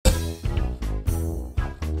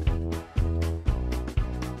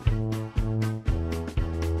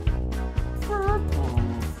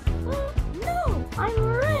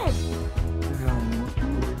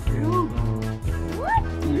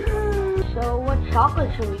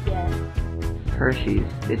chocolate should we get? Hershey's.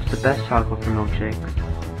 It's the best chocolate for milkshakes.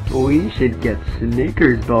 We should get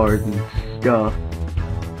Snickers bars and stuff.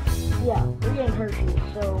 Yeah, we're getting Hershey's,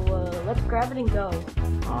 so let's grab it and go.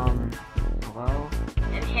 Hello?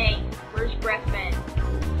 And hey, where's Breathman?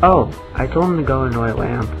 Oh, I told him to go annoy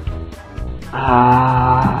Lamp.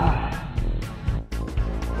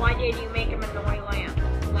 Why did you make him annoy Lamp?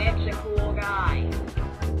 Lamp's a cool guy.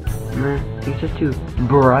 Meh, he's just too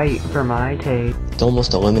bright for my taste. It's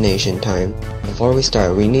almost elimination time. Before we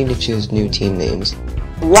start, we need to choose new team names.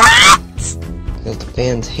 What? Because the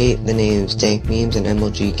fans hate the names Dank Memes and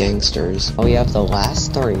MLG Gangsters. Oh, we have the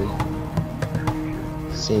last three.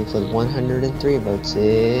 Safe with 103 votes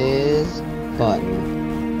is...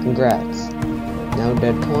 Button. Congrats. Now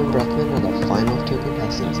Deadpool and Breathman are the final two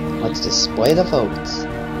contestants. Let's display the votes.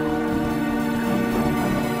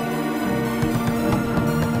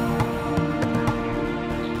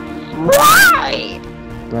 Why?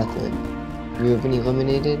 Breathman, you have been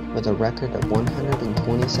eliminated with a record of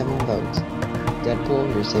 127 votes.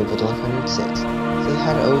 Deadpool, you're saved with 106. Say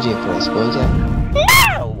hi to OJ for us, will ya?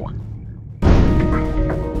 No!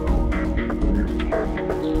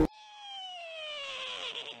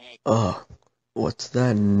 Ugh, what's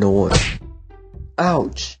that noise?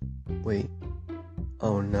 Ouch! Wait.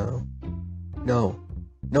 Oh no. No.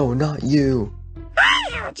 No, not you!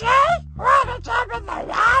 Hi, OJ! Wanna jump in the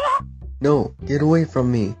water? No, get away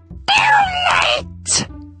from me! Too late!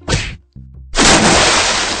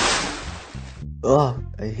 Ugh,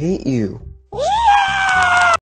 I hate you!